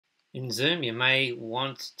In Zoom, you may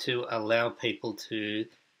want to allow people to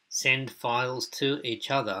send files to each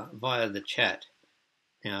other via the chat.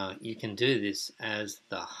 Now, you can do this as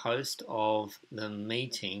the host of the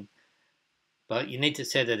meeting, but you need to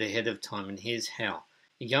set it ahead of time, and here's how.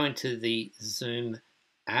 You go into the Zoom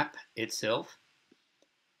app itself,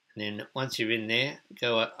 and then once you're in there,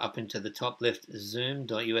 go up into the top left,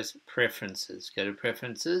 zoom.us preferences. Go to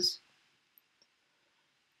preferences,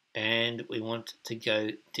 and we want to go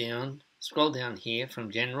down, scroll down here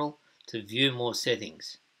from general to view more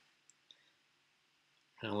settings.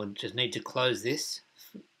 And we'll just need to close this.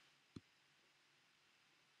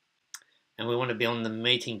 And we want to be on the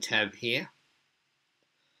meeting tab here.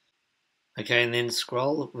 Okay, and then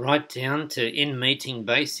scroll right down to in meeting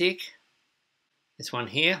basic. This one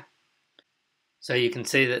here. So you can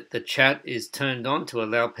see that the chat is turned on to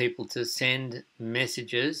allow people to send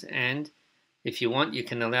messages, and if you want, you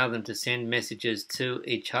can allow them to send messages to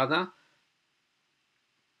each other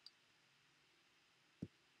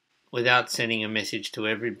without sending a message to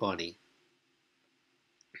everybody.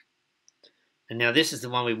 And now this is the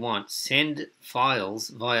one we want, send files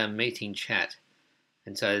via meeting chat.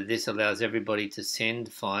 And so this allows everybody to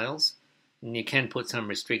send files, and you can put some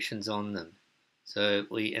restrictions on them. So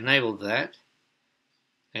we enable that,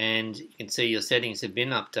 and you can see your settings have been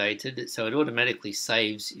updated, so it automatically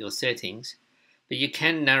saves your settings, but you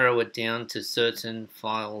can narrow it down to certain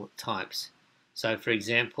file types. So for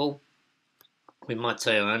example, we might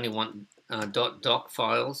say I only want .doc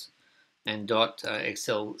files and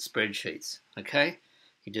 .excel spreadsheets. Okay,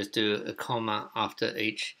 you just do a comma after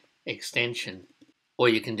each extension, or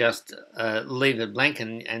you can just leave it blank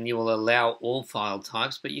and you will allow all file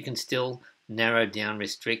types, but you can still narrow down,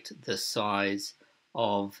 restrict the size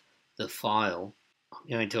of the file. I'm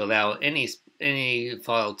going to allow any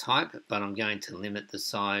file type, but I'm going to limit the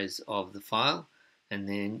size of the file, and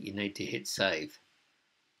then you need to hit save.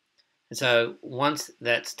 And so once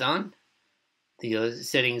that's done, the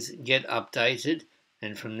settings get updated,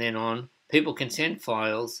 and from then on, people can send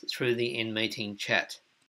files through the in-meeting chat.